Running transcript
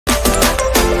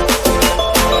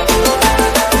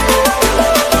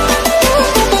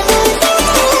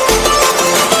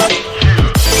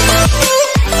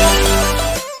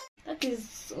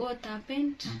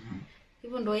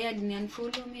hivyo ndo yeye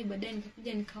aliniunfollow mimi, baadaye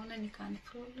nikakuja nikaona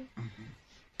nika-unfollow.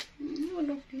 Hivyo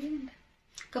ndo kulienda.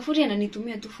 Kafuri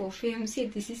ananitumia tu for fame, si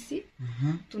eti sisi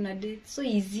tuna date, so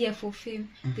easier for fame.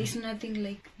 There's nothing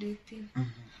like dating.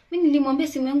 Mimi nilimwambia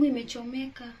simu yangu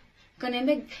imechomeka,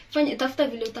 kaniambia fanya tafuta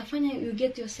vile utafanya, you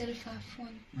get yourself a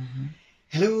phone.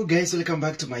 Hello guys, welcome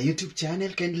back to my YouTube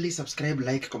channel. Kindly subscribe,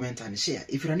 like, comment and share.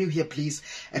 If you are new here, please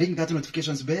ring that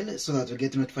notifications bell so that you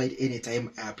get notified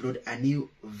anytime I upload a new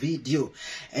video.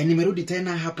 Nimerudi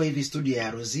tena hapa hivi studio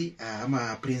ya Rosie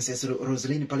ama Princess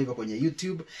Roslyn pale kwenye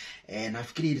YouTube.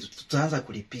 Nafikiri tutaanza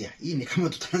kulipia. Hii ni kama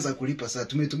tutaanza kulipa sasa.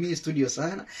 Tumetumia studio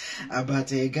sana.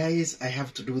 But guys, I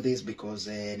have to do this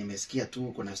because nimesikia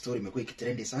tu kuna story imekuwa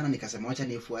ikitrendi sana, nikasema acha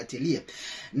nifuatilie.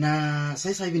 Na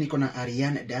sasa hivi niko na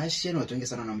Ariane Dashian, watu wengi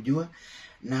sana wanamjua,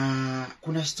 na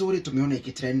kuna story tumeona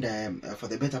ikitrend for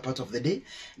the better part of the day,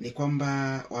 ni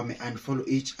kwamba wame unfollow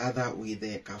each other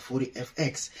with Kafuri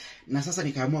FX. Na sasa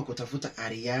nikaamua kutafuta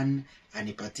Ariane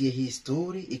anipatie hii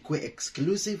story ikuwe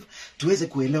exclusive, tuweze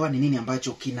kuelewa ni nini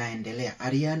ambacho kinaendelea.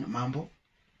 Ariane, mambo?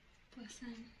 Poa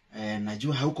sana.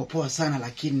 Najua hauko poa sana,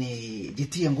 lakini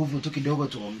jitie nguvu tu kidogo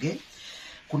tuongee.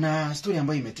 Kuna story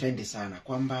ambayo imetrendi sana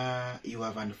kwamba you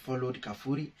have unfollowed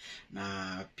Kafuri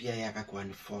na pia yeye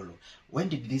akakuunfollow. When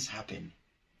did this happen?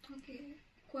 Okay,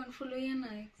 kuunfollow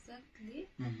yana exactly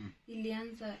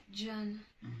ilianza jana.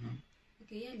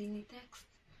 Okay, yeye alinitext,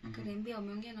 akaniambia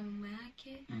wameongea na mama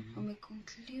yake,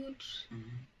 wameconclude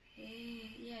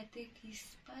yeah, take his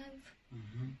path.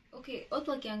 Okay,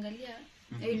 watu wakiangalia,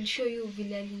 I will show you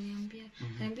vile aliniambia.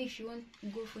 Akaniambia if you want to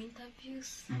go for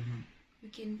interviews, you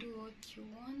can do what you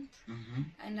want,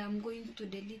 and I'm going to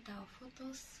delete our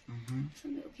photos. So,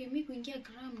 okay, mimi kuingia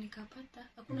gram nikapata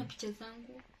hakuna picha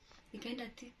zangu, nikaenda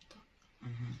TikTok,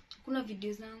 hakuna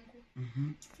video zangu.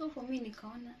 So for me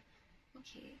nikaona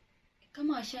okay,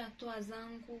 kama washatoa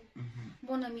zangu,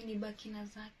 mbona mimi nibaki na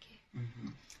zake?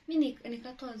 Mimi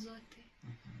nikatoa zote.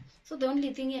 So the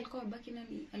only thing alikuwa mbaki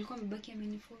nani, alikuwa mbaki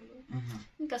amenifollow.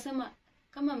 Nikasema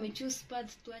kama amechoose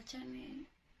path tuachane,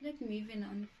 let me even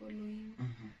unfollow him.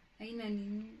 Haina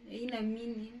nini, haina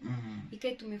meaning.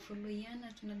 Ikae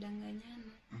tumefollowiana,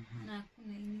 tunadanganyana na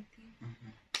hakuna anything.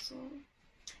 So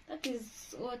that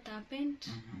is what happened.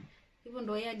 Hivyo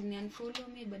ndo yeye aliniunfollow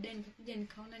mimi, baadaye nikakuja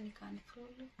nikaona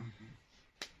nika-unfollow.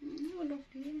 Hivyo ndo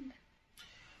kulienda.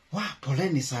 Wow,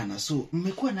 poleni sana. So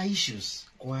mmekuwa na issues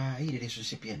kwa hii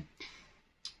relationship yenu?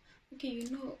 Okay, you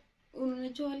know,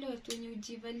 unajua wale watu wenye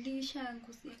ujivalisha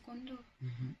ngozi ya kondoo.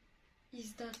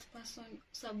 Is that person.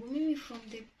 Sababu mimi from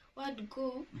the word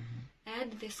go, I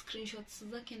had the screenshots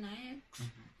zake na ex.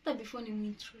 Hata before ni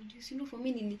introduce, you know, for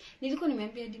me nilikuwa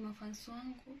nimeambia hadi mafans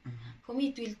wangu, for me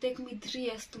it will take me 3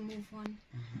 years to move on.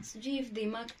 Sijui if they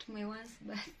marked my words,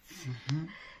 but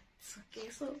it's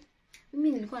okay. So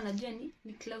mimi nilikuwa najua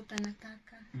ni clout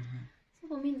anataka. So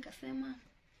for me nikasema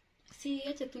si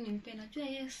acha tu nimpe, najua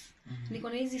yes. Niko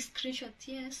na hizi screenshot,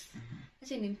 yes.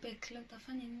 Acha nimpe clout,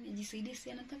 afanye nini, ajisaidie,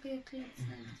 si anataka hiyo clout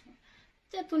sana.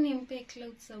 Acha tu nimpe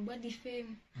clout sababu hadi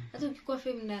fame. Hata ukikuwa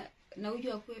fame na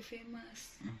huyu akuwe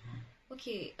famous.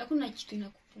 Okay, hakuna kitu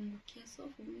inakupungukia. So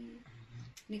for me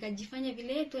nikajifanya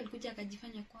vile yetu alikuja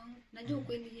akajifanya kwangu. Najua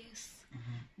ukweli yes.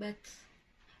 But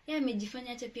yeye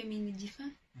amejifanya, acha pia mimi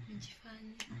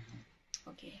nijifanye.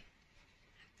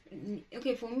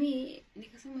 Okay, for me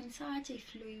nikasema ni sawa, acha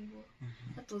iflow hivyo.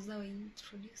 That was how I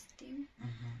introduced him.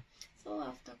 So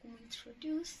after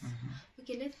introduce,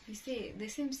 okay, let me say the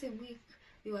same week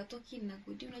we were talking na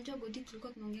Goddy. Unajua Goddy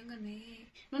tulikuwa tunaongeanga na yeye,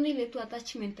 naona ile tu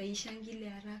attachment aishangile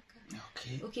haraka.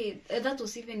 Okay, that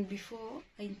was even before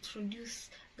I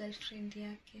introduced girlfriend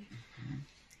yake.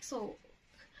 So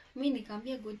mimi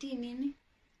nikamwambia Goddy nini,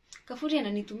 Kafuri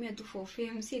ananitumia tu for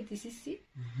fame, si eti sisi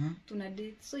tuna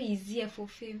date, so easier for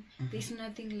fame. There's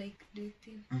nothing like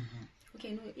dating.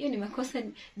 Okay, no, hiyo ni makosa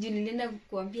juu nilienda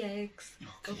kuambia ex,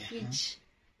 of which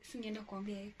singeenda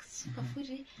kuambia ex.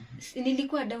 Kafuri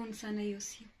nilikuwa down sana hiyo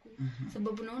siku,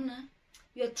 sababu naona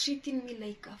you are treating me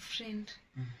like a friend.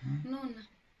 Unaona?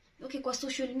 Okay, kwa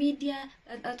social media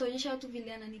ataonyesha watu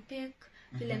vile ananipek,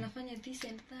 vile anafanya this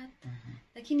and that.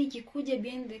 Lakini ikikuja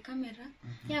behind the camera,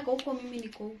 yako huko mimi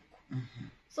niko huko.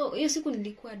 So hiyo siku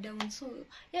nilikuwa down. So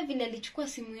yeye vile alichukua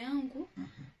simu yangu,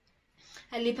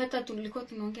 alipata tulikuwa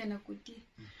tunaongea na Goddy.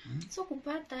 So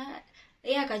kupata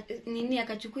yeye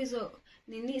akachukua hizo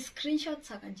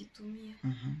screenshots akajitumia.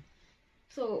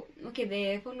 So okay,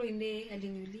 the following day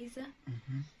aliniuliza.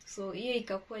 So hiyo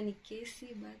ikakuwa ni kesi,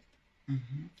 but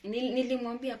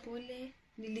nilimwambia pole,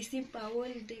 nilisipa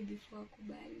all day before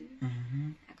akubali.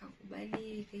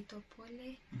 Akakubali, ikaitwa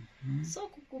pole. So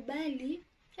kukubali,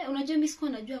 unajua mimi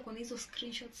sikuwa najua kuna hizo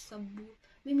screenshots sababu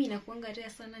mimi inakuanga rare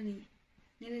sana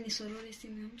ni sorore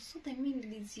simu. So time mimi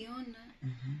niliziona.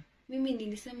 Mimi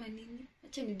nilisema nini?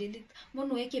 Acha ni delete.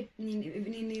 Mbona uweke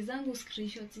nini zangu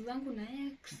screenshots zangu na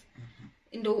X?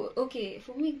 Ndo okay,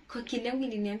 for me kwa kile yangu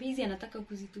iliniambia hizi anataka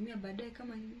kuzitumia baadaye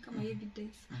kama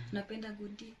evidence. Napenda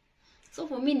Goddy. So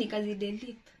for me nikazi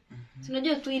delete.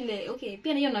 Tunajua tu ile okay,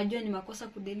 pia hiyo najua ni makosa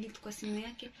ku delete kwa simu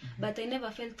yake, but I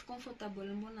never felt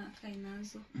comfortable mbona akae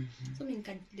nazo. So mimi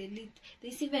nika delete.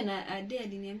 This even a day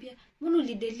aliniambia, "Mbona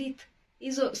uli delete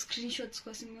hizo screenshots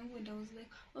kwa simu yangu?" And I was like,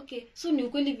 okay, so ni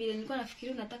ukweli vile nilikuwa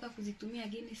nafikiria unataka kuzitumia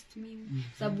against mimi.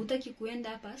 Sababu utaki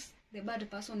kuenda pass the bad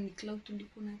person ni cloud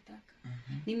ulikuwa unataka.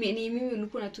 Ni mimi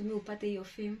ulikuwa unatumia upate hiyo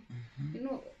fame. You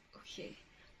know, okay.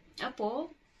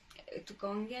 Hapo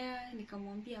tukaongea,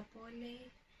 nikamwambia pole.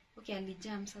 Okay,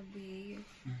 alijam sababu hiyo.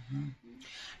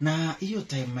 Na hiyo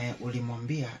time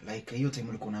ulimwambia, like hiyo time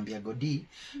ulikuwa unaambia Goddy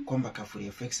kwamba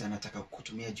Kafuri FX anataka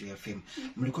kukutumia juu ya fame.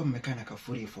 Mlikuwa mmekaa na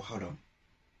Kafuri for how long?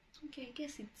 Okay, I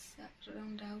guess it's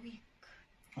around a week.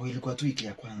 Ilikuwa tu wiki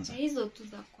ya kwanza. Hizo tu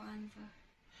za kwanza.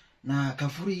 Na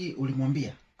Kafuri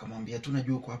ulimwambia, kamwambia tu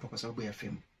najua uko hapa kwa sababu ya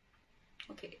fame.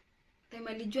 Okay. Time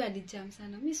alijua alijam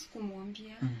sana. Mimi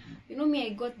sikumwambia. You know me, I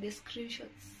got the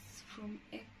screenshots from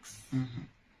X.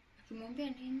 Akimwambia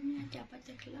nini acha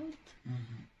apate cloud.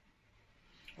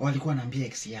 Alikuwa anaambia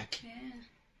X yake. Yeah.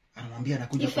 Anamwambia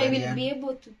anakuja kwa Ariane. If I will be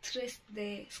able to trace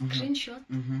the screenshot,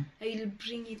 I will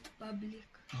bring it public.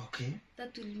 Okay.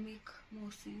 That will make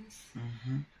more sense.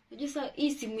 Unajua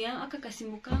hii simu yangu aka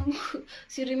simu kangu.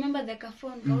 So you remember the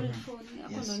phone, old phone.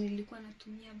 Hapo ndo nilikuwa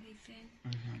natumia by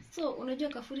then. So unajua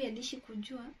Kafuri alishi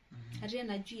kujua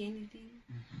Ariane anajua anything.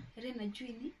 Ariane anajua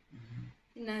ni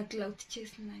na cloud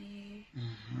chase na yeye.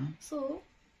 So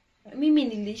mimi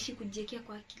niliishi kujiekea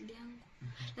kwa akili yangu.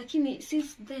 Lakini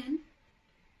since then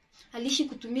alishi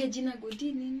kutumia jina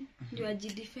Goddy nini ndio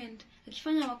ajidefend.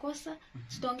 Akifanya makosa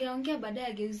tutaongea baadaye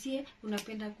ageuzie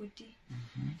unapenda Goddy.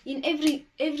 In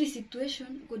every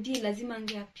situation Goddy lazima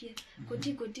angeapia.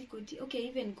 Goddy. Okay,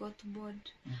 even got bored.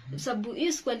 Sababu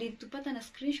hiyo siku alitupata na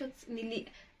screenshots nili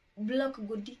block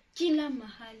Goddy kila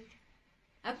mahali.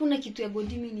 Hakuna kitu ya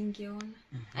Goddy mimi ningeona.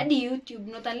 Hadi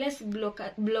YouTube, not unless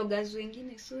bloggers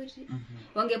wengine sorry.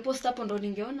 Wangepost hapo ndo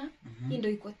ningeona. Hii ndo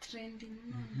iko trending.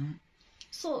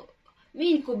 So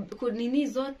mimi nini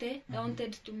zote I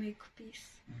wanted to make peace.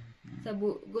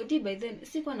 Sababu Goddy by then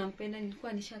sikuwa nampenda,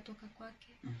 nilikuwa nishatoka kwake.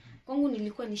 Kwangu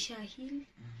nilikuwa nisha heal.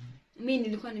 Mimi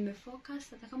nilikuwa nimefocus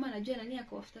hata kama najua nani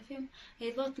ako after fame.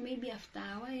 I thought maybe after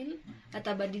a while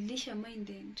atabadilisha mind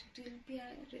and it will be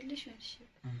a relationship.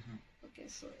 Okay,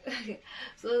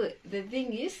 so the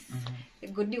thing is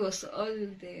Goddy was all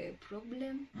the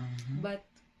problem. But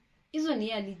hizo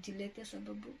ni alijiletea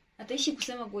sababu ataishi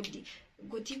kusema Goddy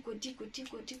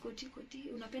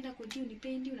unapenda Goddy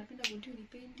unipendi, unapenda Goddy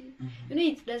unipendi. You know,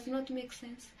 it does not make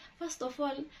sense. First of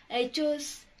all, I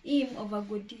chose him over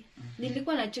Goddy.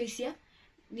 Nilikuwa na choice ya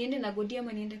niende na Goddy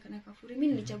ama niende na Kafuri.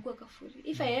 Mimi nilichagua Kafuri.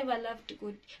 If I ever loved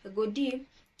Goddy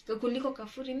kuliko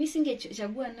Kafuri, mimi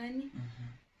singechagua nani?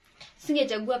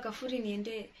 Singechagua Kafuri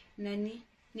niende nani?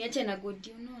 Niache na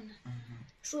Goddy, unaona?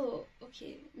 So,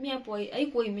 okay, me hapo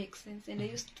haikuwa make sense and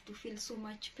I used to feel so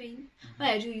much pain. Why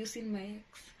are you using my ex?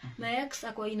 My ex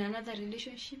ako in another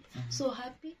relationship, so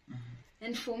happy.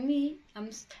 And for me,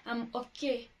 I'm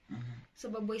okay.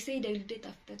 Sababu I said I will date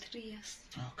after 3 years.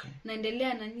 Okay.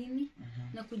 Naendelea na nini?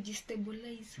 Na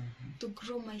kujistabilize to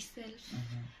grow myself.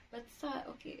 But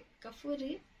okay,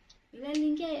 Kafuri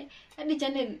Lalinge hadi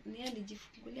channel ni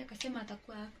alijifungulia akasema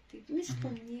atakuwa active. Mimi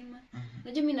sipomnyima.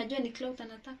 Najua mimi najua ni clout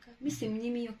anataka. Mimi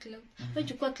simnyimi hiyo clout. Wewe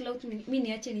chukua clout mimi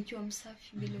niache nikiwa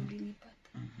msafi bila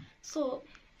ulinipata. So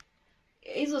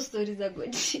hizo stories za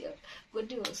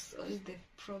Goddy was all the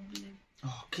problem.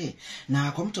 Okay.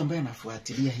 Na kwa mtu ambaye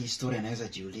anafuatilia hii story anaweza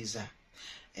jiuliza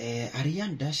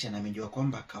Ariane Dashian amejua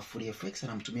kwamba Kafuri FX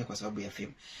anamtumia kwa sababu ya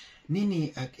fame.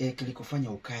 Nini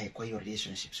kilikufanya ukae kwa hiyo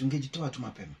relationship? Ungejitoa tu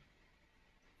mapema.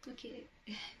 Okay.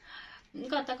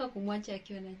 Nikataka kumwacha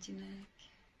akiwa na jina yake.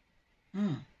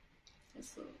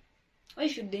 So, why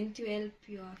shouldn't you help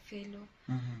your fellow?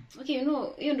 Okay, you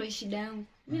know, hiyo ndio shida yangu.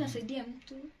 Mimi nasaidia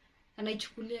mtu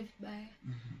anaichukulia vibaya.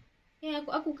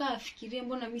 Hakukaa afikirie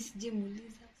mbona mimi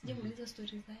sijemuuliza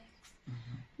stories za ex.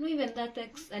 No, even that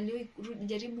ex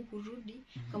jaribu kurudi,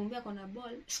 akamwambia kuna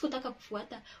ball. Sikutaka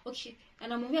kufuata. Okay,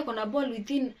 anamwambia kuna ball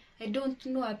within I don't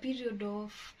know a period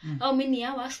of how many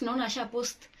hours. Naona asha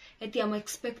post eti I'm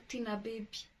expecting a baby.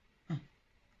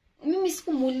 mimi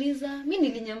sikumuuliza, mimi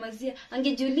nilinyamazia.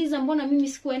 Angejiuliza mbona mimi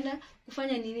sikuenda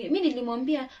kufanya nini. Mimi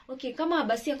nilimwambia okay, kama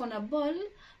basi ako na ball,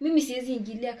 mimi siwezi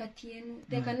ingilia kati yenu.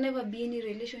 There can never be any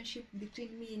relationship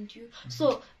between me and you.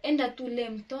 So enda tu le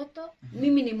mtoto.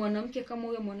 Mimi ni mwanamke kama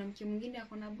huyo mwanamke mwingine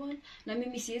ako na ball, na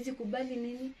mimi siwezi kubali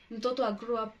nini mtoto a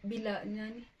grow up bila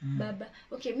nani baba.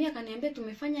 Okay, mimi akaniambia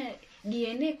tumefanya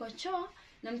DNA kwa choo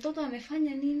na mtoto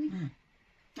amefanya nini?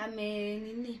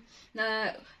 Nini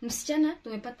na msichana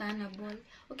tumepata ana ball.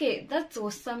 Okay, that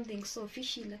was something so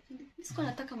fishy, lakini sikuwa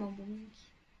nataka mambo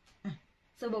mingi.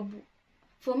 Sababu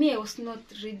for me I was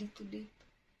not ready to date.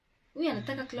 Huyu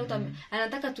anataka clout,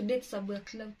 anataka to date sababu ya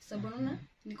clout. Sababu naona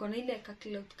niko na ile ka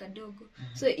clout kadogo.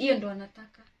 So hiyo ndo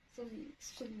anataka. So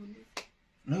sikumuuliza.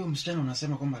 Na huyo msichana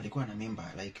unasema kwamba alikuwa na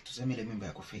mimba, like tuseme ile mimba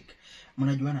ya kufake.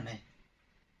 Mnajuana naye?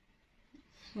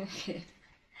 Okay.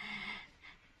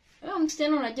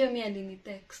 Msichana unajua mimi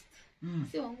alinitext.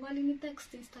 Sio wangu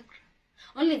alinitext Instagram.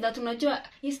 Only that unajua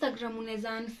Instagram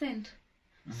unaweza unsend.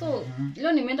 So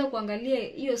leo nimeenda kuangalia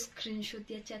hiyo screenshot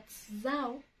ya chats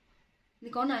zao,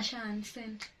 nikaona asha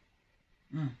unsend.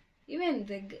 Even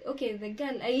the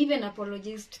girl, I even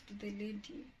apologized to the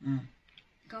lady.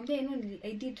 Nikamwambia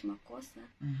I did makosa.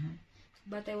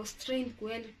 But I was trying to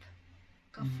help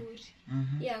Kafuri.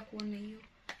 Yeah, kuona hiyo.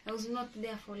 I was not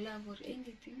there for love or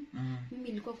anything. Mimi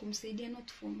nilikuwa kumsaidia,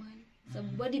 not for money.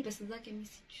 Sababu hadi pesa zake mimi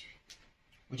sijui.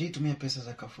 Ujitumia pesa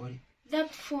za Kafuri?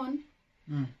 That phone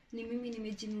ni mimi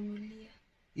nimejinunulia.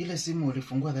 Ile simu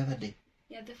ulifungua the other day?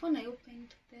 Yeah, the phone I opened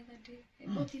the other day. I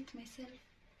bought it myself.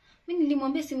 Mimi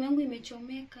nilimwambia simu yangu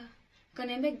imechomeka.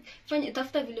 Kaniambia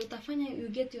tafuta vile utafanya, you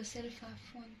get yourself a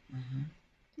phone.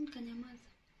 Nikanyamaza.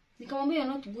 Nikamwambia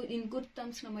you're not good in good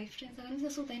terms na my friends. Akaniuliza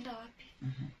so utaenda wapi?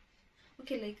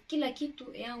 Okay, like kila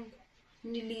kitu yangu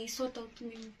nilisort out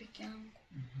mimi peke yangu.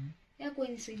 Yako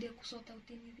inisaidia kusort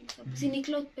out anything. Sababu si ni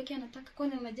cloud peke anataka,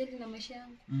 kwani anajali na maisha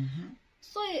yangu.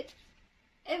 So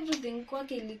everything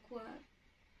kwake ilikuwa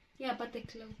apate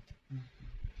cloud.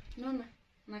 Unaona?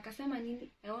 Na akasema nini?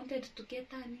 I wanted to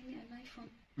get an iPhone.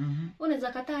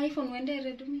 Unaweza kataa iPhone uende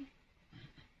Redmi?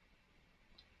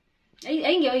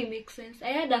 I ingewahi make sense.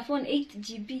 I had a phone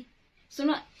 8GB. So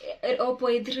no, Oppo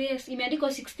A3s imeandikwa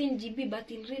 16GB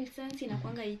but in real sense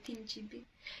inakuanga 18GB.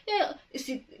 Hiyo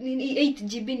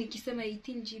 8GB nikisema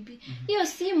 18GB. Hiyo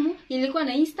simu ilikuwa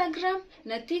na Instagram,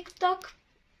 na TikTok,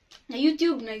 na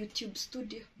YouTube, na YouTube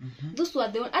Studio. Those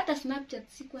were the one. Hata Snapchat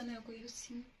sikuwa nayo kwa hiyo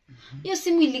simu. Hiyo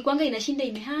simu ilikuanga inashinda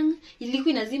imehang, ilikuwa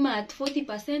inazima at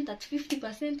 40%, at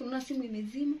 50%, una simu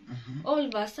imezima. All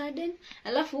of a sudden,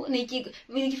 alafu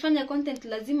nikifanya content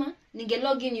lazima ninge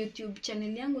login YouTube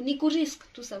channel yangu, ni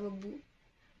kurisk tu sababu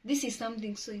this is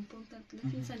something so important.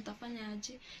 Lakini sasa nitafanya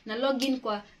aje? Na login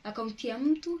kwa account ya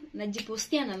mtu, na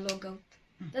jipostia na log out.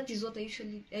 That is what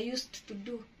I used to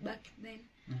do back then.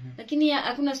 Lakini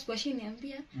hakuna situation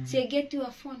niambia si I get you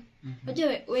a phone.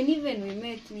 Unajua when even we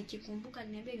met nikikumbuka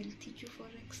niambia will teach you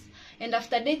forex. And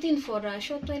after dating for a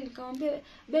short while nikamwambia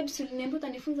babes uliniambia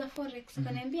utanifunza forex.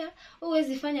 Akaniambia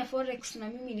huwezi fanya forex na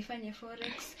mimi nifanye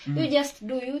forex. You just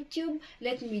do YouTube,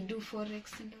 let me do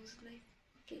forex. And I was like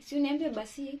okay, si uniambia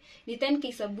basi ni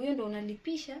 10k sababu hiyo ndo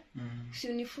unalipisha, si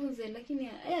unifunze. Lakini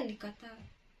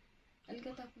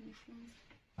alikataa kunifunza.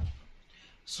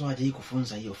 So hadi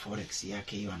kufunza hiyo forex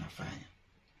yake hiyo anafanya.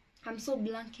 I'm so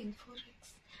blank in forex.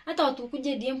 Hata watu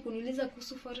kuja DM kuniuliza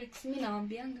kuhusu forex, mimi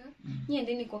nawaambianga,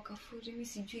 niendeni kwa Kafuri, mimi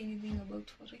sijui anything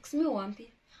about forex. Mimi huambia.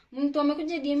 Mtu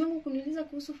amekuja DM yangu kuniuliza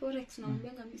kuhusu forex,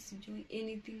 naambianga mimi sijui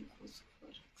anything kuhusu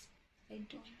forex. I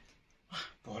don't.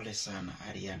 Pole sana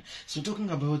Ariane. So talking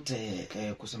about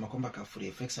kusema kwamba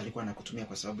Kafuri FX alikuwa anakutumia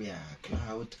kwa sababu ya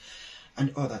cloud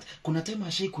and all that. Kuna time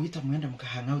ashai kuita muende mka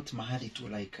hang out mahali tu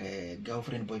like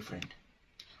girlfriend boyfriend?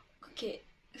 Okay.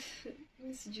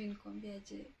 Mimi sijui nikwambia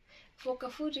aje. For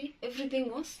Kafuri everything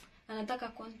was anataka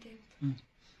content.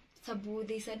 Sababu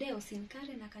they said I was in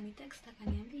Karen, akanitext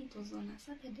akaniambia it was on a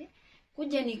Saturday.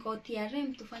 Kuja niko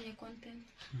TRM tufanye content.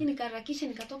 Mimi nikaharakisha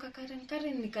nikatoka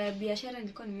Karen nika biashara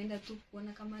nilikuwa nimeenda tu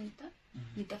kuona kama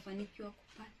nitafanikiwa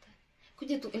kupata.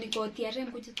 Kuja niko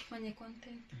TRM kuja tufanye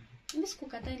content. Mimi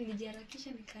sikukataa,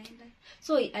 nilijiharakisha nikaenda.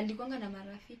 So alikuanga na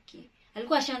marafiki.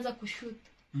 Alikuwa ashaanza kushoot.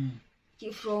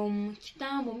 From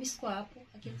kitambo mimi sikuwa hapo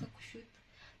akianza kushoot.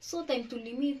 So time to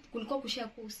limit kulikuwa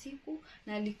kushakuwa usiku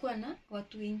na alikuwa na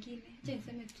watu wengine. Acha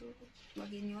niseme tu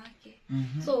wageni wake.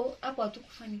 So hapo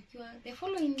hatukufanikiwa. The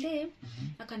following day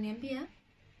akaniambia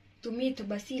tumie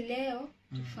basi leo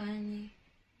tufanye.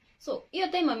 So hiyo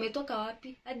time ametoka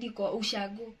wapi? Hadi kwa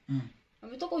ushago.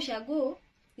 Ametoka ushago,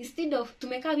 instead of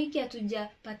tumekaa wiki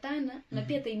hatujapatana na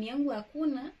pia time yangu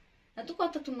hakuna, Na tuko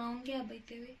hata tunaongea by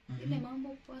the way. Ile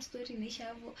mambo kwa story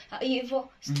inaisha hivyo.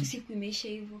 Siku imeisha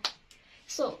hivyo.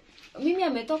 So mimi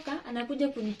ametoka anakuja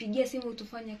kunipigia simu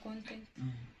tufanye content.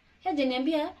 Haja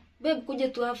niambia babe kuja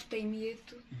tu have time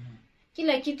yetu.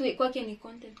 Kila kitu kwake ni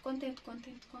content.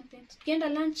 Tukienda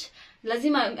lunch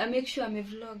lazima make sure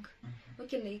vlog.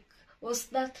 Okay, like was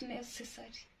that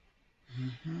necessary?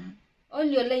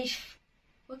 All your life.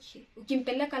 Okay,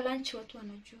 ukimpeleka lunch watu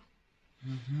wanajua.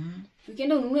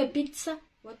 Ukienda ununue pizza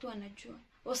watu wanajua.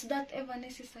 Was that ever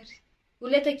necessary?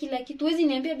 Ulete kila kitu. Wezi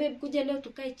niambia babe kuja leo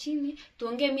tukae chini,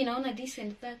 tuongee mimi naona this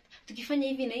and that. Tukifanya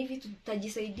hivi na hivi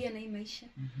tutajisaidia na hii maisha.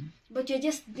 But you're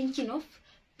just thinking of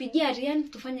pigia Ariane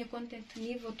tufanye content ni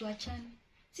hivyo tuachane.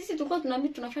 Sisi tulikuwa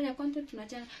tunaambia tunafanya content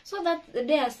tunaachana. So that the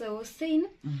day as I was saying,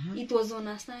 it was on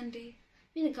a Sunday.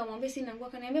 Mimi nikamwambia sina nguo,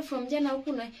 akaniambia from jana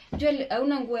huku na jua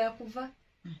hauna nguo ya kuvaa.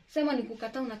 Sema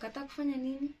nikukataa, unakataa kufanya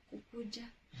nini? Kukuja.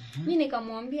 Mimi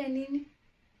nikamwambia nini?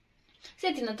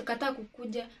 Sasa tunatakataa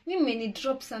kukuja. Mimi ni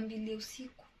drop saa 2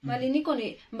 usiku. Mali niko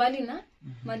ni mbali na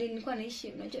mali nilikuwa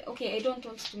naishi. Unajua okay, I don't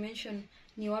want to mention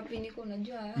ni wapi niko,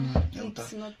 unajua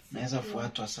it's not naweza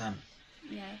fuatwa sana.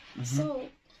 Yeah. So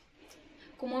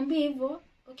kumwambia hivyo,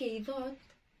 okay, I thought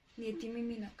ni eti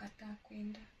mimi nakataa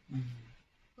kwenda.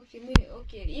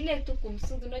 Okay, ile tu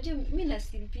kumsudu. Unajua mimi na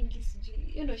simpingi sijui.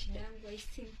 Hiyo ndio shida yangu, I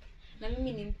simp. Na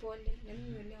mimi ni mpole, na mimi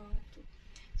naelewa watu.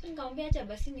 So nikamwambia acha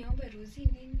basi niombe Rosie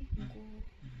nini?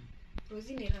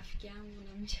 Rosie ni rafiki yangu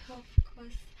na mjua of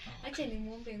course. Acha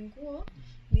nimuombe nguo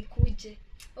nikuje.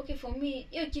 Okay, for me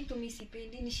hiyo kitu mimi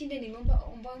sipendi. Nishinde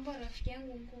nimeomba rafiki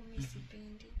yangu nguo mimi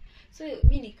sipendi. So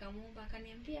mimi nikamuomba,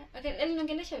 akaniambia,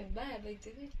 aliniongelesha vibaya by the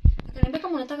way. Akaniambia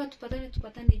kama unataka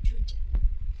tupatane Juja.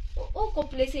 Uko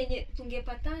place yenye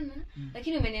tungepatana,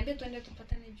 lakini umeniambia tuende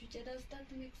tupatane Juja. Does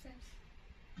that make sense?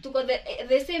 Tuko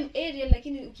the same area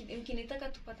lakini ukinitaka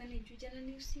tupatane Juja na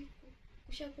ni usiku.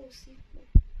 Kushakuwa usiku.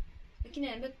 Lakini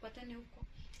ananiambia tupatane huko.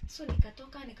 So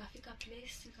nikatoka nikafika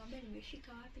place, nikamwambia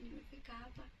nimefika wapi? Nimefika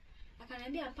hapa.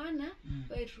 Akaniambia hapana,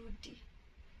 wewe rudi.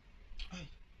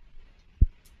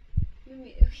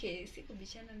 Mimi okay,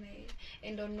 sikubishana na yeye.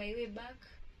 And on my way back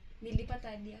nilipata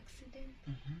accident.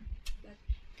 But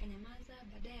kanyamaza,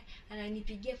 baadaye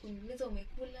ananipigia kuniuliza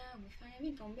umekula, umefanya.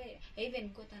 Mimi nikamwambia I even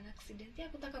got an accident. Ya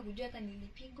kutaka kujua hata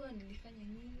nilipigwa, nilifanya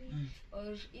nini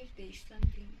or if there is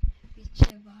something which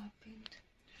ever happened.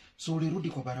 So ulirudi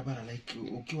kwa barabara like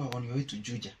ukiwa on your way to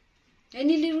Juja?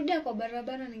 Nilirudia kwa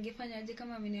barabara, ningefanya aje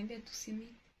kama ameniambia tusimi.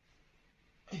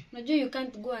 Unajua you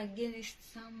can't go against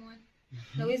someone.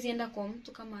 Na wezi enda kwa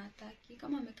mtu kama hataki,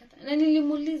 kama amekata. Na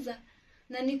nilimuuliza,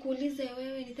 na nikuulize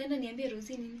wewe nitaenda niambie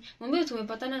Rosie nini? Mwambie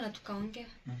tumepatana na tukaongea.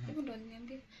 Hivyo ndo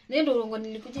aliniambia. Na ndio urongo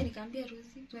nilikuja nikamwambia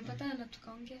Rosie tumepatana na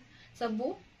tukaongea.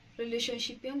 Sababu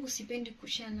relationship yangu sipendi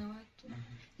kushare na watu.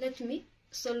 Let me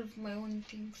solve my own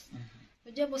things.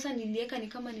 Unajua bosa nilieka ni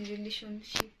kama ni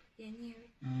relationship yenyewe.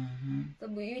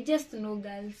 Sababu you just know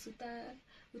girls,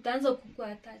 utaanza kukua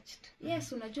attached.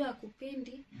 Yes, unajua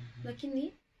akupendi,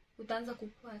 lakini utaanza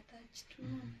kukua attached.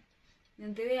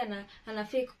 And the way ana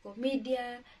fake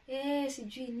comedian,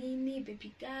 sijui nini,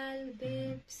 baby girl,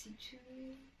 babe,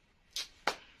 sijui.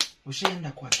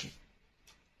 Ushaenda kwake?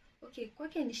 Okay,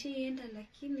 kwake nishaenda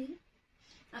lakini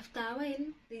after a while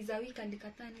there is a week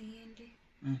alikataa niende.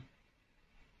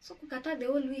 So kukataa the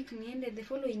whole week niende, the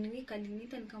following week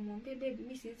aliniita nikamwambia babe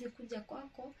mimi siwezi kuja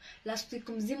kwako. Last week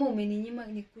mzima umeninyima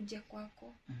nikuje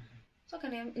kwako. So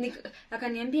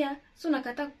akaniambia so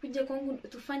nakataa kuja kwangu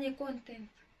tufanye content.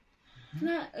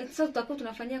 Na sasa tutakuwa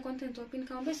tunafanyia content wapi?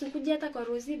 Nikamwambia sikuje hata kwa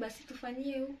Rosie basi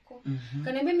tufanyie huko.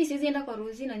 Akaniambia mimi siwezi enda kwa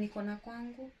Rosie na niko na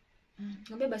kwangu.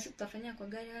 Nikamwambia basi tutafanyia kwa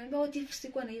gari. Akaniambia what if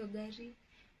sikuwa na hiyo gari?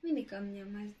 Mimi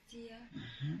nikamnyamazia.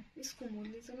 Mimi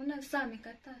sikumuuliza. Unaona sasa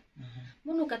amekataa.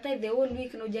 Mbona ukatai the whole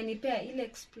week na hujanipea ile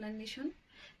explanation?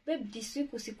 Babe this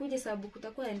week usikuje sababu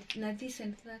kutakuwa na this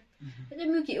and that. Unajua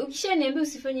mimi ukishaniambia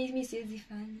usifanye hivi mimi siwezi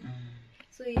fanya.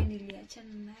 So yeye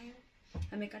niliachana nayo.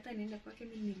 Amekataa nienda kwake,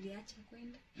 mimi niliacha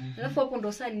kwenda. Alafu hapo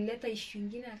ndo sasa nileta issue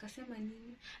nyingine akasema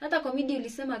nini? Hata comedy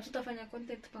ulisema tutafanya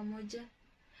content pamoja.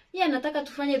 Yeye anataka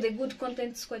tufanye the good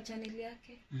contents kwa channel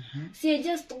yake. Si I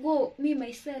just go me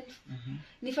myself.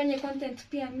 Nifanye content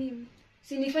pia mimi.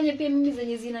 Si nifanye pia mimi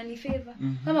zenye zinanifavor.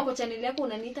 Kama kwa channel yako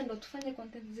unaniita ndo tufanye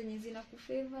content zenye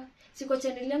zinakufavor. Si kwa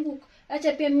channel yangu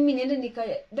acha pia mimi niende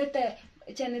nikabeta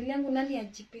channel yangu nani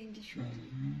ajipendi shule.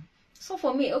 So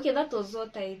for me, okay, that was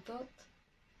what I thought.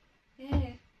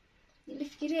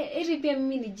 Nilifikiria eri pia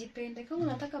mimi nijipende. Kama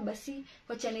unataka basi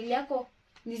kwa channel yako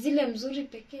ni zile mzuri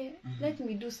pekee, let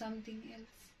me do something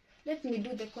else. Let me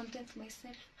do the content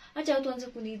myself. Acha watu waanze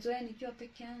kunizoea nikiwa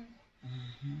peke yangu.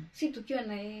 Si tukiwa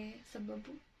na yeye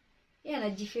sababu yeye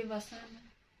anajifavor sana.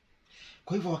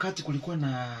 Kwa hivyo wakati kulikuwa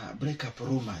na breakup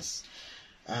rumors,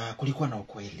 kulikuwa na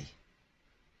ukweli?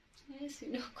 Yes,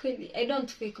 ni ukweli. I don't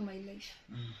fake my life.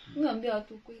 Mimi naambia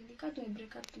watu ukweli. Kama tume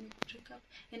break up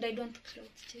and I don't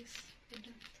clout chase. I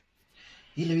don't.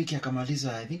 Ile wiki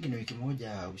akamaliza, I think ni wiki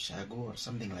moja ushago or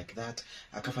something like that,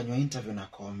 akafanywa interview na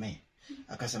Kome.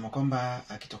 Akasema kwamba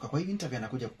akitoka kwa hiyo interview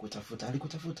anakuja kukutafuta.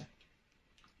 Alikutafuta?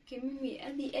 Okay, mimi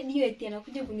hadi hiyo eti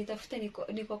anakuja kunitafuta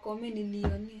niko Kome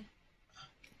nilionea.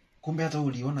 Kumbe hata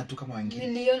uliona tu kama wengine?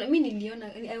 Mimi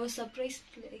niliona. I was surprised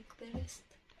like the rest.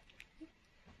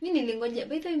 Mimi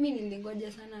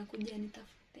nilingoja sana akuja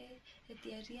nitafute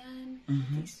eti Ariane,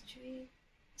 history,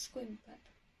 sikuwa mpata.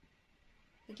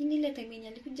 Lakini ile time yenye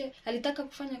alikuja, alitaka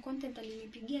kufanya content,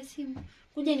 alinipigia simu,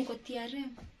 kuja niko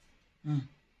TRM.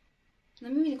 Na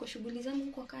mimi niko shughuli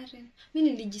zangu kwa Karen.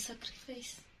 Mimi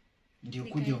nilijisacrifice. Ndio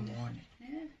kuja umuone.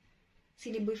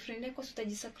 Si boyfriend yako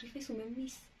utajisacrifice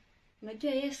umemiss.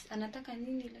 Unajua yes, anataka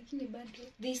nini lakini bado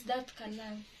this that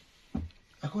color.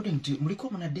 According to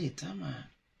mlikuwa mna date ama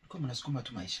mlikuwa mnasukuma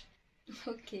tu maisha?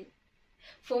 Okay.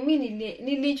 For me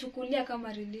nilichukulia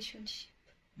kama relationship.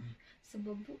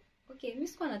 Sababu okay, mimi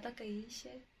sikuwa nataka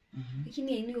iishe.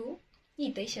 Lakini I knew hii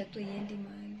itaisha tu iende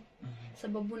mahali.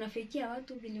 Sababu unafikia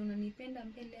watu vile unanipenda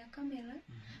mbele ya kamera,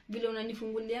 vile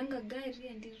unanifungulianga gari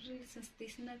and in real sense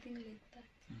there's nothing like that.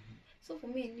 So for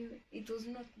me I knew it was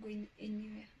not going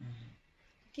anywhere.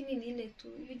 Lakini ni ile tu,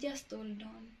 you just hold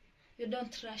on. You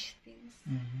don't rush things.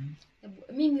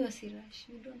 Mimi wasi rush,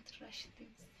 you don't rush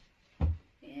things.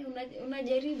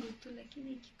 Unajaribu tu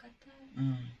lakini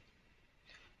ikikataa.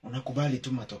 Unakubali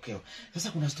tu matokeo.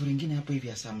 Sasa kuna story nyingine hapo hivi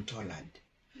ya tollad.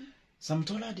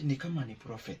 Tollad ni kama ni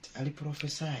prophet.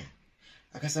 Aliprophesy.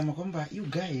 Akasema kwamba you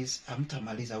guys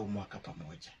hamtamaliza huu mwaka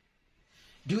pamoja.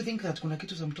 Do you think that kuna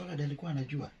kitu tollad alikuwa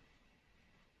anajua?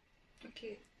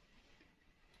 Okay.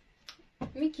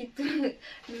 Mimi kitu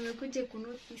nimekuja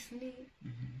kunotice ni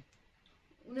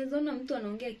unaona mtu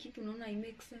anaongea kitu unaona it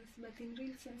makes sense but in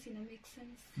real sense it makes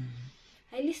sense.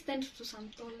 I listened to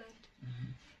tollad.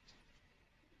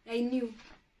 I knew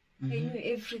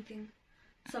everything.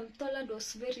 tollad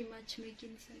was very much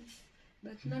making sense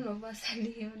but none of us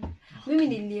aliona. Mimi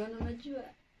niliona, unajua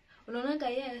unaonaga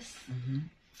yes.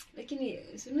 Lakini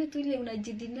sio tu ile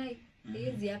unajideny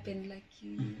hizi happen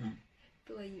like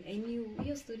so I knew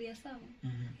hiyo story ya Sam.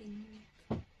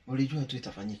 Ulijua tu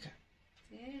itafanyika.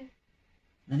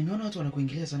 Na nimeona watu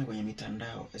wanakuingilia sana kwenye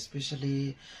mitandao,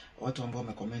 especially watu ambao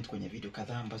wamecomment kwenye video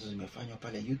kadhaa ambazo zimefanywa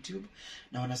pale YouTube,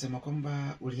 na wanasema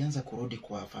kwamba ulianza kurudi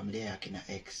kwa familia ya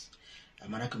kina X.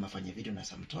 Maana kama umefanya video na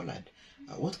tollad.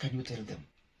 What can you tell them?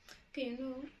 Okay, you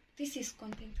know, this is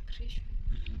content creation.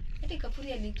 Hata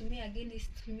Kafuri alitumia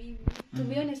against me. To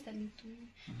be honest alitumia.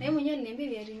 Na yeye mwenyewe aliniambia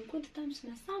we are in good terms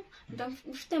na Sam.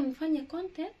 Mtafuta mfanye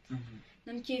content.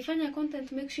 Na mkifanya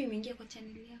content make sure imeingia kwa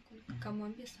channel yako.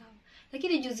 Nikamwambia sawa.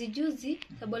 Lakini juzi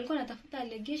sababu alikuwa anatafuta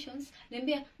allegations,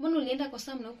 niambia mbona ulienda kwa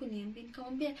Sam na huko niambia.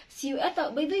 Nikamwambia si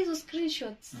hata by the hizo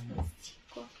screenshots.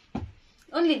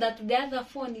 Only that the other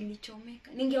phone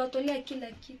ilichomeka. Ningewatolea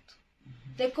kila kitu.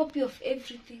 The copy of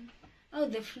everything. How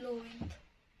the flow went.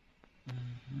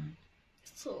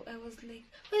 So I was like,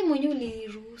 wewe mwenyewe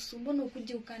uliruhusu, mbona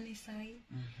ukuje ukane sai?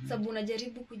 Sababu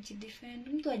unajaribu kujidefend.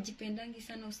 Mtu ajipendangi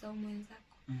sana usao mwenzako.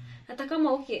 Hata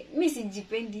kama okay, mimi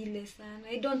sijipendi ile sana.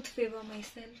 I don't favor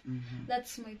myself.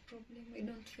 That's my problem. I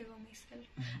don't favor myself.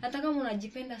 Hata kama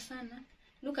unajipenda sana,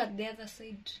 look at the other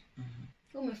side.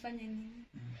 Umefanya nini?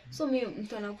 So mimi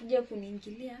mtu anakuja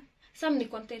kuniingilia. Sam ni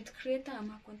content creator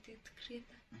ama content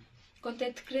creator.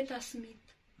 Content creator Smith.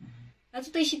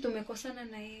 Hatutaishi tumekosana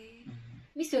na yeye.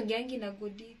 Mimi siongeangi na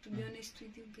Goddy, to be honest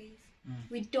with you guys.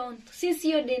 We don't. Since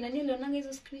your day na nilionanga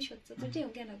hizo screenshots,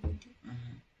 hatujaongea na Goddy.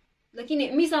 Lakini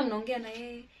mimi Sam naongea na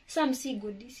yeye. Sam si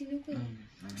Goddy, si ni kweli?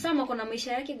 Sam ako na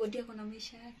maisha yake, Goddy ako na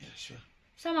maisha yake. Yeah, sure.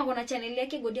 Sam ako na channel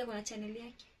yake, Goddy ako na channel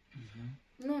yake.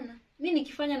 Unaona? Mimi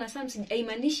nikifanya na Sam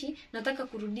haimaanishi nataka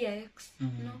kurudia X.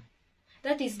 No.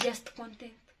 That is just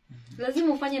content.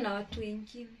 Lazima ufanye na watu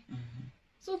wengine.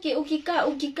 So okay,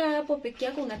 ukikaa hapo peke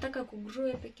yako unataka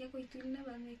kugrow peke yako, it will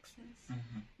never make sense.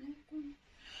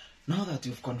 Now that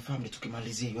you've confirmed,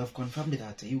 tukimalizia, you have confirmed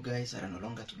that you guys are no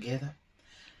longer together.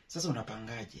 Sasa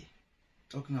unapangaje?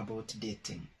 Talking about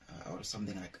dating or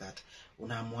something like that.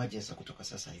 Unaamuaje sasa kutoka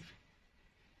sasa hivi?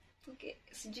 Okay,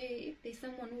 if there's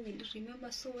someone who will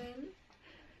remember so well,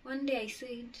 one day I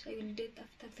said I will date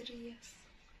after 3 years.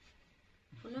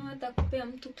 Hata kupea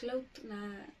mtu clout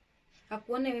na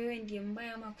akuone wewe ndiye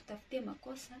mbaya ama kutafutia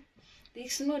makosa, there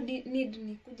is no need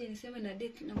nikuje niseme na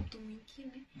date na mtu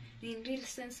mwingine. In real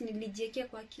sense nilijiwekea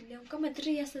kwa akili yangu kama 3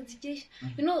 years hazijeisha.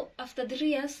 You know, after 3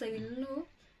 years I will know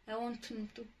I want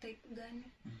mtu type gani.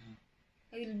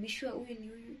 I will be sure huyu ni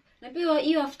huyu. Na pia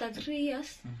hiyo after 3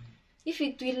 years if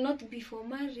it will not be for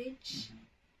marriage,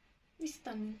 this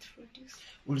time introduce.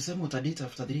 Ulisema utadate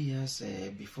after 3 years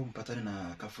before mpatane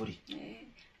na Kafuri.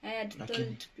 I had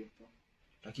told people.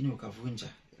 Lakini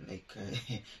ukavunja like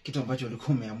kitu ambacho ulikuwa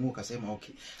umeamua ukasema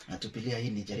okay, natupilia hii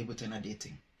ni jaribu tena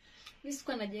dating. Mimi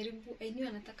sikuwa najaribu, I knew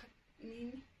anataka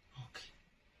nini. Okay.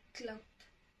 Clout.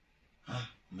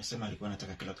 Umesema alikuwa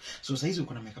anataka clout. So sasa hizi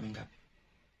uko na miaka mingapi?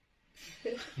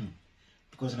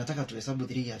 Because nataka tuhesabu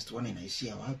 3 years tuone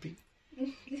inaishia wapi.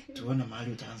 Tuone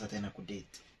mahali utaanza tena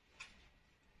kudate.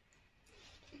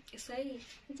 Sasa hii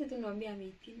mtu tunawaambia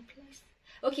 18+.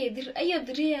 Okay, hiyo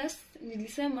 3 years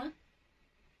nilisema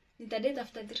nitadate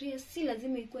after 3 years, si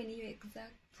lazima ikuwe ni hiyo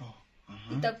exact.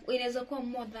 Inaweza kuwa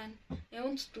more than. I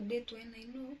want to date when I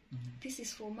know this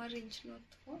is for marriage, not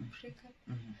for breakup.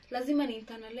 Lazima ni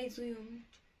internalize huyo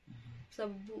mtu.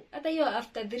 Sababu hata hiyo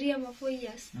after 3 ama 4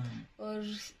 years or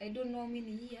I don't know how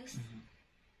many years,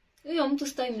 huyo mtu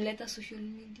stai mleta social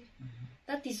media.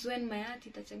 That is when my heart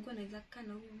itachagua naweza kaa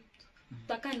na huyo mtu.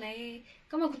 Tutakaa na yeye.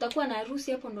 Kama kutakuwa na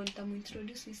harusi hapo ndo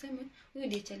nitamintroduce niseme huyo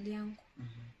ndiye chali yangu.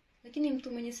 Lakini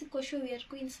mtu mwenye siko sure we are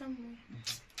going somewhere.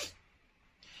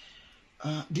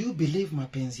 Do you believe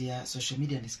mapenzi ya social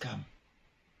media ni scam?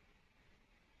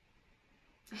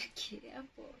 Okay,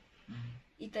 hapo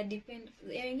ita depend.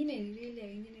 Ya wengine ni real, ya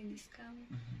wengine ni scam.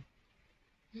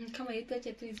 Kama yetu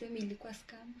acha tu niseme ilikuwa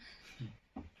scam.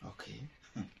 Okay.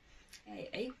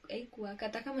 Haikuwa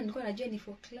hata kama nilikuwa najua ni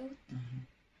for clout.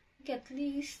 Okay, at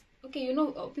least okay, you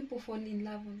know people fall in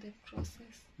love on the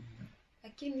process.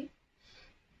 Lakini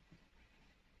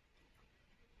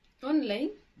online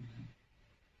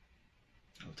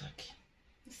utaki.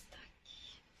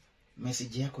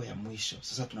 Message yako ya mwisho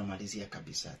sasa tunamalizia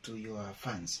kabisa to your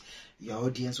fans, your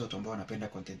audience, watu ambao wanapenda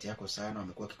content yako sana,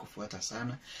 wamekuwa kikufuata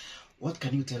sana. What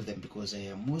can you tell them,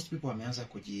 because most people wameanza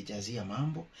kujijazia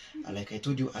mambo. Like I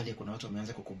told you earlier, kuna watu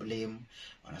wameanza kukublame,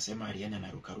 wanasema Ariane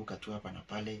anaruka tu hapa na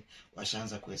pale,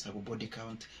 washaanza kuhesabu body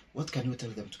count. What can you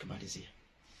tell them tukimalizia?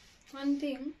 One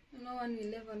thing, no one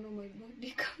will ever know my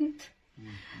body count.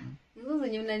 Ndio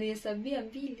zenye unanihesabia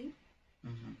 2.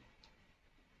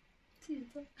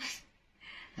 Sio.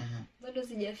 Bado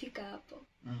sijafika hapo.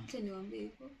 Acha niwaambie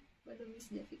hivyo. Bado mimi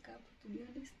sijafika hapo, to be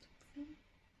honest.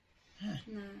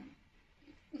 Na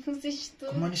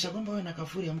kumaanisha kwamba wewe na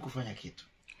Kafuri hamkufanya kitu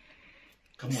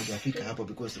kama hujafika hapo,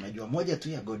 because unajua moja tu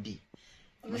ya Goddy.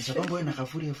 Kumaanisha kwamba wewe na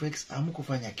Kafuri FX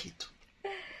hamkufanya kitu.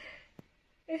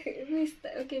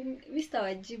 Mr.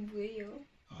 wajibu hiyo.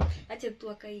 Okay. Acha tu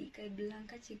akai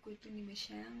blank, acha kwetu ni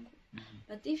maisha yangu.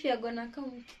 But if you are gonna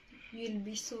count, you will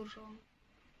be so wrong.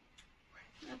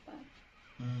 Hapa.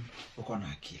 Uko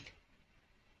na akili.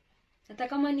 Hata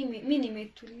kama mimi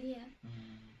nimetulia.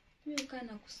 Mimi ukaa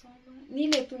na kusoma. Ni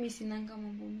ile tu mimi sinanga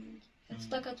mambo mingi.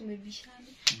 Hatutaka tumebishana.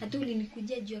 Hata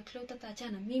ulinikujia juu ya clout, hata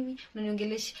achana mimi,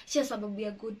 unaniongelesha sababu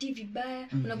ya Goddy vibaya,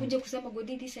 unakuja kusema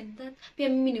Goddy this and that. Pia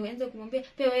mimi nianze kumwambia,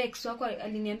 pia wewe ex wako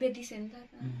aliniambia this and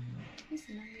that. Mimi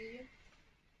sinanga hiyo.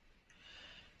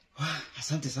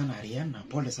 Asante sana Ariane, na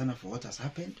pole sana for what has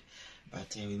happened,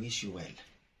 but we wish you well.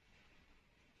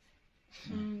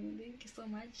 Thank you so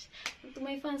much. To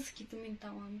my fans, kitu mimi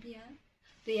nitawaambia,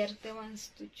 they are the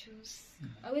ones to choose.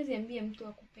 Hawezi ambia mtu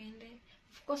akupende.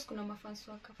 Of course kuna mafans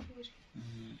wa Kafuri.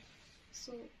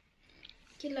 So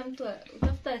kila mtu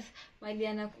utafuta mali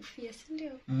anakufia, si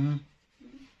ndio?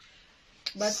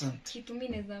 But kitu mimi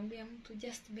nazaambia mtu,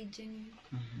 just be genuine.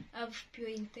 Have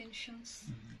pure intentions.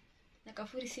 Na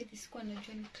Kafuri sikuwa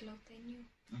najua ni clout, I knew.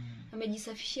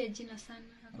 Amejisafishia jina sana,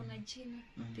 hakuna jina.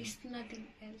 There's nothing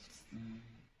else.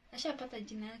 Ashapata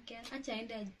jina yake, acha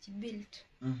aende ajibuild.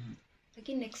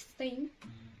 Lakini next time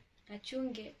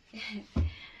achunge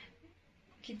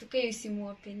kitu kile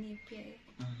usimuopeni pia.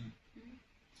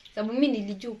 Sababu mimi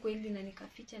nilijua kweli na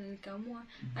nikaficha na nikaamua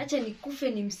acha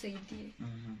nikufe nimsaidie.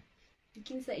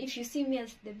 Lakini sasa if you see me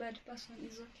as the bad person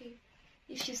is okay.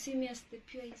 If you see me as the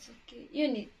pure is okay. Hiyo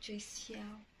ni choice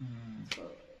yao.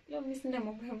 So leo mimi sina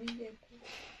mambo mengi.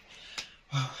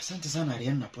 Wow, asante sana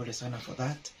Ariane, na pole sana for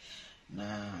that.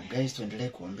 Na guys, tuendelee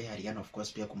kuombea Ariane, of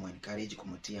course, pia kumencourage,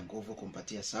 kumtia nguvu,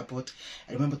 kumpatia support.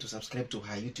 Remember to subscribe to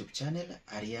her YouTube channel,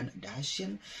 Ariane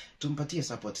Dashian. Tumpatie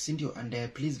support, si ndio? And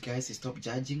please guys, stop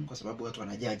judging, kwa sababu watu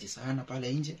wanajaji sana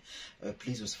pale nje.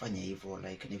 Please usifanye hivyo,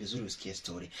 like ni vizuri usikie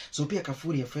story. So pia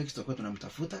Kafuri FX tutakuwa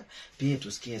tunamtafuta, pia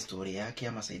tusikie story yake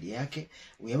ama side yake.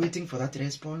 We are waiting for that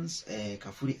response.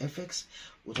 Kafuri FX,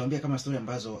 utaambia kama story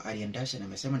ambazo Ariane Dashian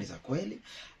amesema ni za kweli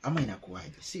ama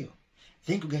inakuaje, sio?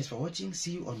 Thank you guys for watching.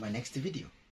 See you on my next video.